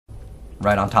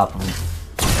right on top of him.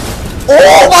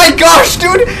 Oh my gosh,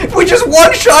 dude! We just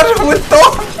one-shot him with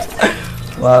Thor!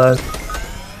 Wow, that's...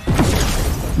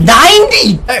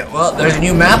 90! Hey, well, there's a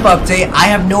new map update. I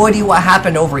have no idea what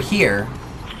happened over here.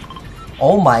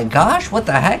 Oh my gosh, what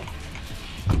the heck?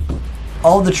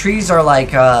 All the trees are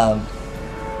like,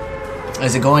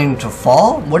 is it going to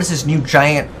fall? What is this new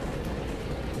giant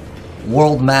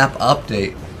world map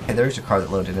update? Hey, there's a car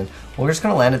that loaded in. Well, we're just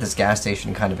gonna land at this gas station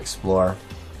and kind of explore.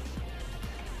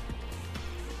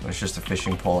 There's just a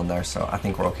fishing pole in there, so I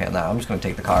think we're okay on that. I'm just gonna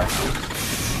take the car.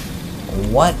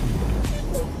 What?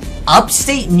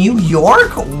 Upstate New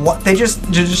York? What? They just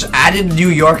added New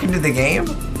York into the game?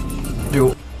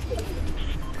 Dude.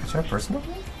 Is there a person over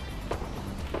there?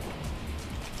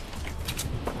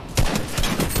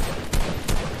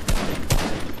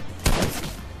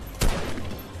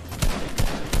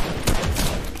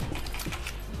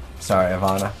 Sorry,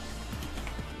 Ivana.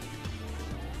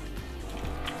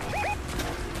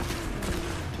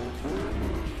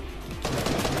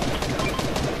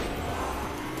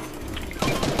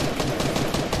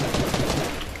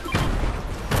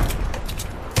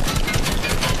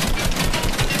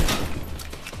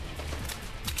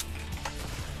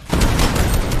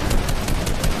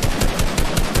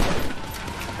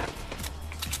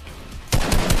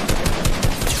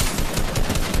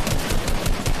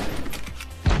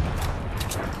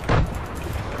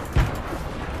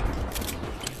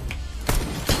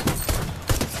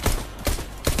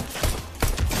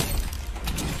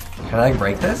 Can I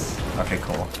break this? Okay,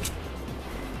 cool.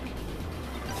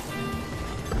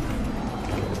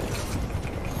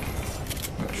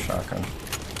 Shotgun.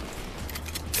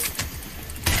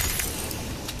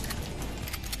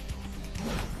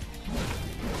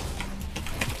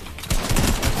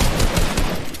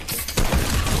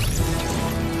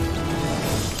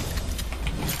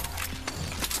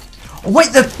 Oh,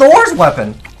 wait, the Thor's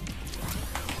weapon!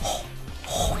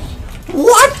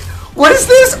 What? What is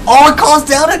this? Oh, it calls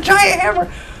down a giant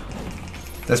hammer!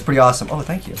 That's pretty awesome. Oh,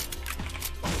 thank you.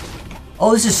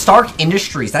 Oh, this is Stark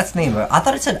Industries. That's the name of it. I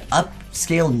thought it said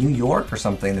Upscale New York or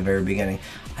something in the very beginning.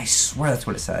 I swear that's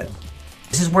what it said.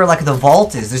 This is where, like, the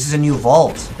vault is. This is a new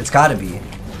vault. It's gotta be.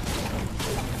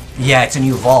 Yeah, it's a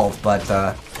new vault, but,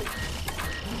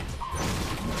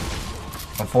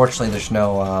 unfortunately, there's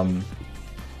no,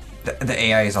 the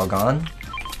AI is all gone.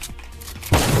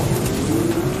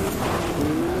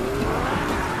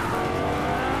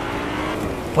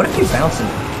 What if you bounce it?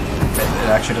 It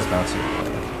actually does bounce you.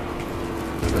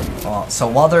 So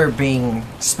while they're being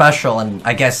special, and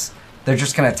I guess they're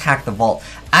just gonna attack the vault.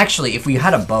 Actually, if we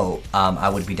had a boat, I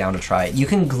would be down to try it. You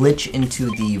can glitch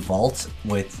into the vault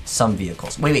with some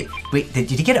vehicles. Wait, did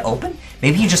you get it open?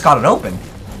 Maybe you just got it open.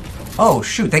 Oh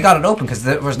shoot, they got it open because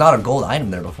there was not a gold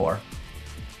item there before.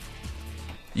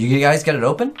 You guys get it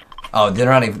open? Oh, they're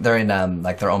not even, they're in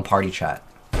like their own party chat.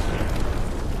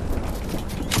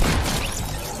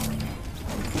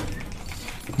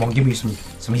 Come on, give me some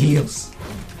heals.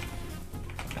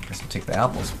 I guess I'll take the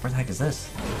apples. Where the heck is this?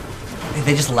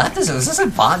 They just left us? Is this a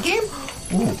bot game?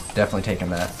 Ooh, definitely taking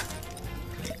that.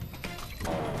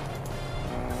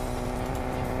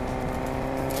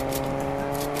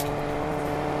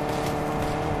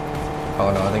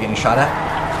 Oh no, are they getting shot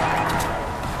at?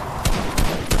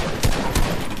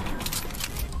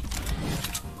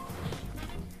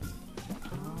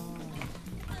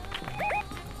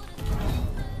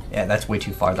 Yeah, that's way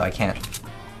too far though, I can't.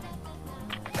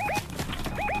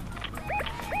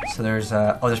 So there's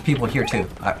oh, there's people here too.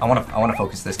 I wanna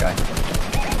focus this guy.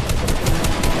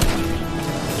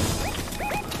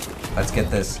 Let's get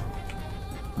this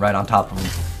right on top of him.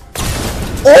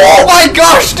 Oh my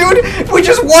gosh, dude! We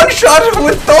just one-shot him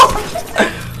with Thor!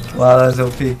 Wow, that was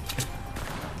OP.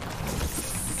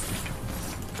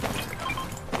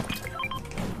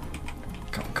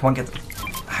 Come on, get the...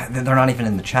 They're not even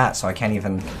in the chat, so I can't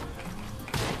even...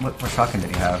 What shotgun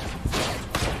did he have?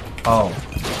 Oh.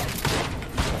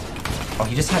 Oh,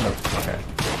 he just had a... Okay.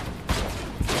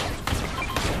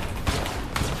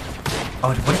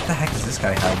 Oh, what the heck does this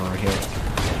guy have over here?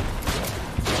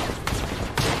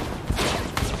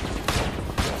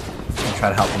 I'll try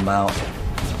to help him out.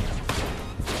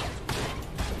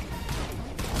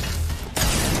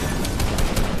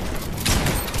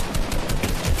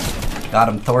 Got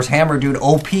him. Thor's hammer, dude.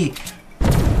 OP.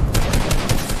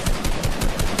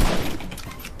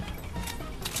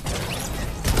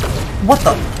 What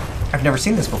the? I've never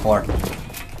seen this before.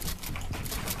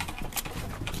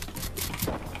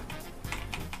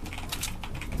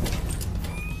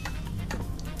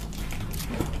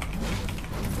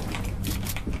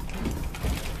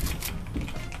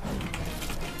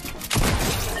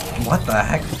 What the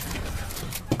heck?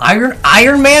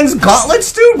 Iron Man's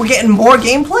gauntlets, dude? We're getting more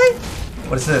gameplay?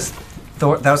 What is this?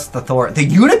 Thor, that was the Thor. The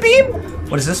Unibeam?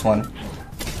 What is this one?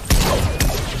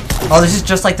 Oh, this is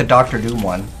just like the Doctor Doom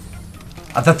one.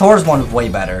 The Thor's one was way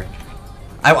better.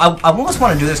 I almost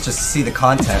want to do this just to see the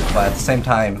content, but at the same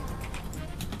time...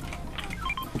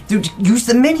 Dude, use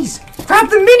the minis! Grab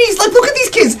the minis! Like, look at these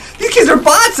kids! These kids are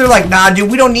bots! They're like, nah,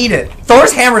 dude, we don't need it.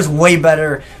 Thor's hammer is way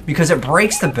better because it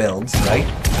breaks the builds, right?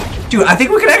 Dude, I think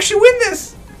we can actually win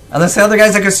this! Unless the other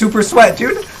guy's like a super sweat,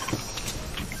 dude.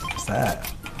 What's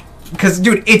that? Because,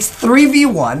 dude, it's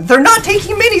 3v1. They're not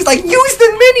taking minis! Like, use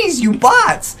the minis, you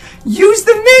bots! Use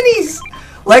the minis!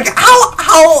 Like, how...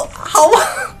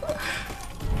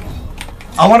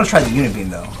 I want to try the Unibeam,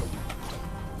 though.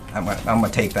 I'm gonna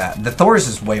take that. The Thor's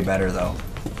is way better, though.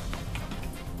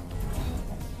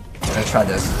 I'm gonna try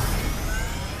this.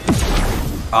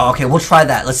 Oh, okay, we'll try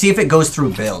that. Let's see if it goes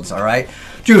through builds, alright?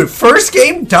 Dude, first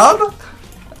game dub?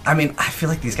 I mean, I feel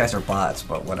like these guys are bots,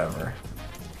 but whatever.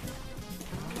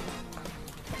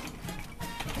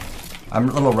 I'm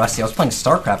a little rusty. I was playing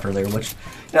StarCraft earlier, which,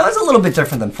 you know, that's a little bit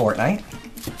different than Fortnite.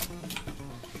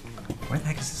 Where the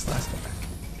heck is this last guy?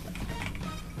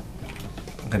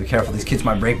 I'm gonna be careful. These kids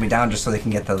might break me down just so they can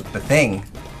get the thing.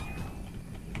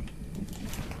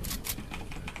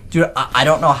 Dude, I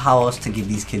don't know how else to give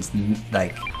these kids,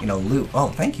 like, you know, loot. Oh,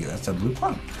 thank you. That's a blue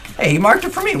plum. Hey, he marked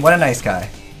it for me. What a nice guy.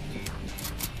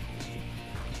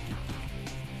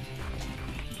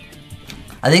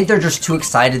 I think they're just too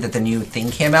excited that the new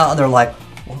thing came out, and they're like,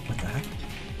 what the heck?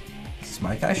 Is this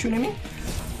my guy shooting me?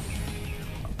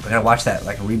 We gotta watch that,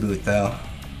 like, reboot, though.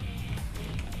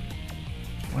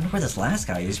 I wonder where this last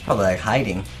guy is. He's probably, like,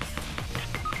 hiding.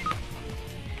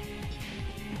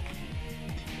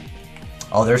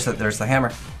 Oh, there's the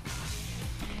hammer.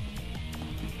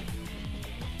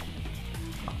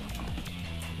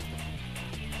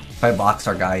 If I box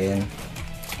our guy in,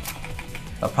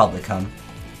 they'll probably come.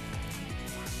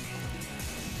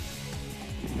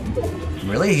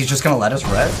 Really? He's just gonna let us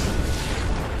res?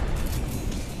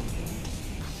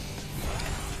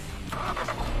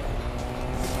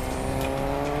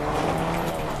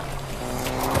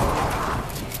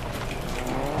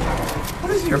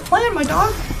 What is your plan, my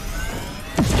dog?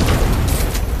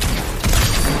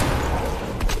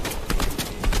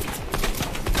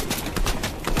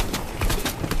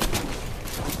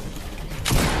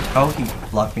 Oh, he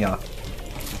blocked me off.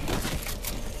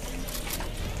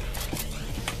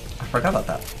 I forgot about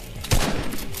that.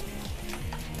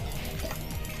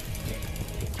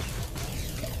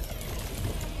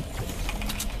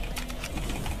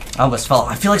 I almost fell.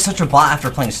 I feel like such a bot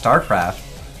after playing StarCraft.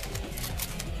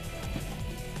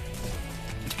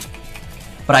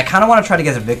 But I kind of want to try to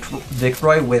get a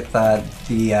Vicroy with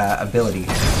the ability.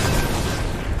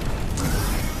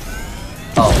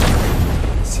 Oh.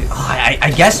 I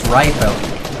guess right, though.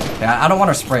 Yeah, I don't want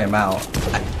to spray him out.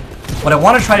 What I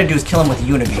want to try to do is kill him with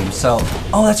Unibeam, so...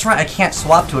 Oh, that's right, I can't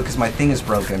swap to it because my thing is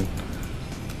broken.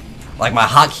 Like, my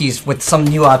hotkeys with some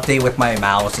new update with my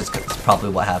mouse is probably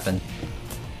what happened.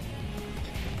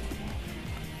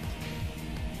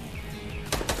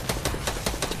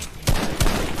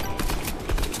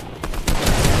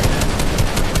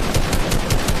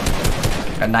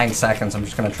 At 9 seconds, I'm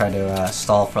just going to try to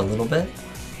stall for a little bit.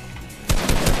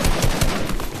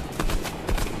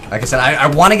 Like I said, I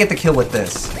want to get the kill with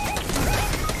this.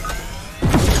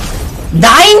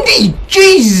 90!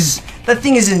 Jesus! That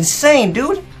thing is insane,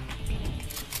 dude!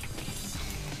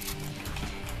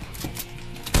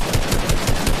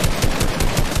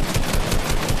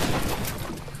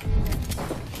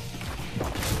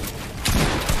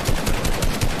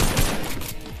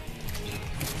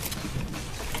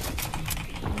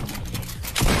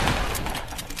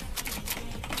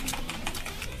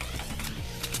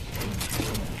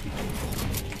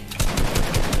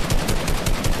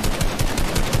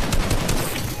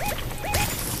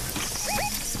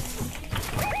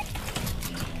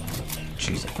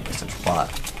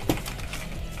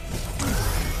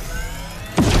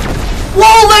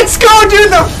 Whoa, let's go,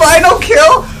 dude! The final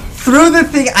kill through the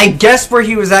thing. I guessed where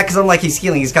he was at because I'm like, he's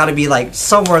healing. He's got to be like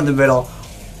somewhere in the middle.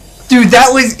 Dude, that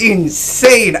was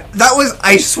insane. That was,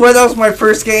 I swear that was my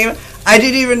first game. I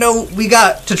didn't even know we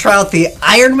got to try out the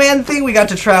Iron Man thing. We got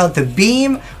to try out the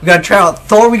beam. We got to try out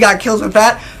Thor. We got kills with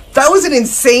that. That was an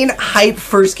insane hype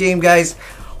first game, guys.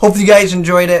 Hope you guys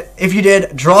enjoyed it. If you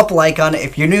did, drop a like on it.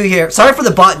 If you're new here, sorry for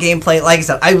the bot gameplay. Like I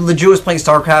said, I legit was playing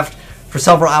StarCraft for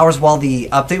several hours while the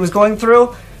update was going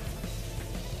through.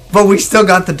 But we still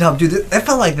got the dub, dude. It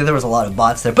felt like there was a lot of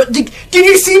bots there. But did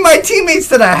you see my teammates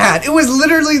that I had? It was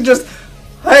literally just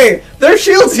Hey, there's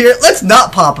shields here. Let's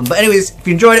not pop them. But anyways, if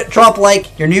you enjoyed it, drop a like.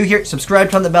 If you're new here, subscribe,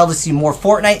 turn the bell to see more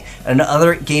Fortnite and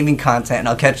other gaming content. And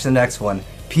I'll catch you in the next one.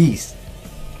 Peace.